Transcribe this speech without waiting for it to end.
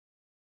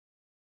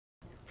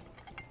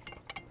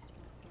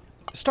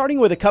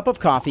Starting with a cup of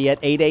coffee at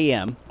 8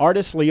 a.m.,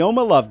 artist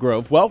Leoma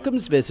Lovegrove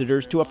welcomes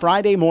visitors to a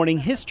Friday morning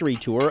history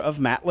tour of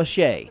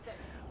Matlacha.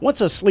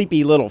 Once a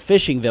sleepy little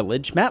fishing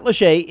village,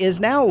 Matlacha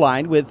is now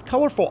lined with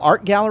colorful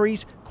art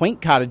galleries,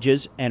 quaint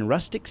cottages, and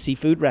rustic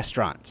seafood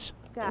restaurants.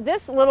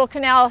 This little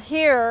canal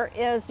here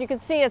is, you can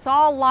see it's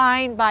all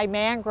lined by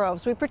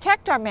mangroves. We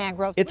protect our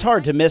mangroves. It's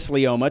hard to miss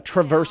Leoma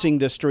traversing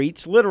the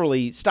streets,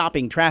 literally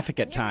stopping traffic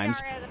at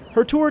times.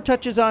 Her tour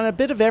touches on a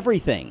bit of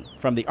everything,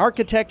 from the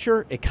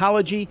architecture,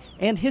 ecology,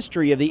 and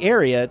history of the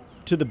area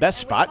to the best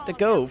spot to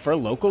go for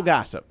local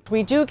gossip.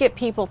 We do get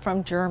people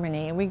from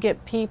Germany and we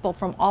get people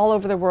from all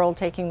over the world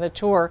taking the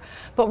tour,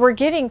 but we're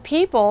getting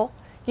people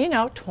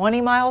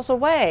 20 miles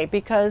away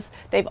because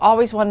they've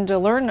always wanted to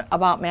learn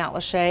about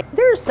Matlacha.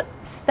 There's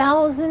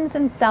thousands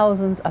and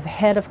thousands of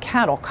head of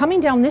cattle coming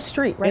down this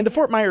street. In the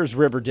Fort Myers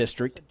River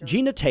District,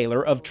 Gina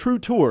Taylor of True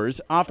Tours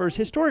offers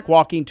historic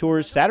walking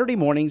tours Saturday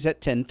mornings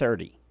at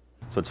 10:30.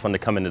 So it's fun to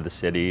come into the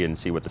city and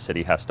see what the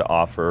city has to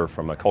offer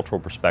from a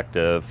cultural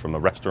perspective, from a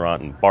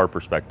restaurant and bar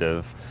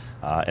perspective,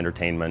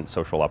 entertainment,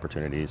 social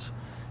opportunities,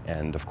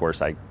 and of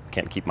course I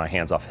can't keep my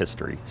hands off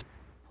history.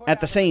 At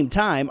the same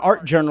time,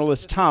 art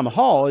journalist Tom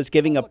Hall is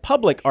giving a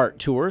public art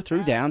tour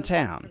through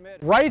downtown.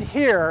 Right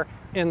here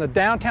in the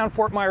downtown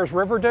Fort Myers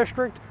River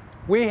District,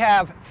 we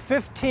have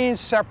 15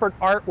 separate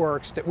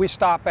artworks that we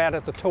stop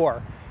at the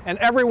tour, and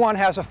everyone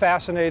has a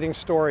fascinating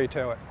story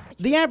to it.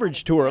 The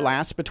average tour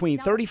lasts between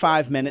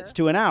 35 minutes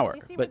to an hour,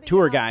 but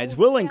tour guides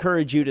will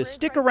encourage you to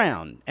stick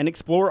around and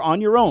explore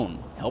on your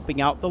own,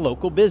 helping out the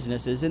local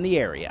businesses in the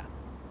area.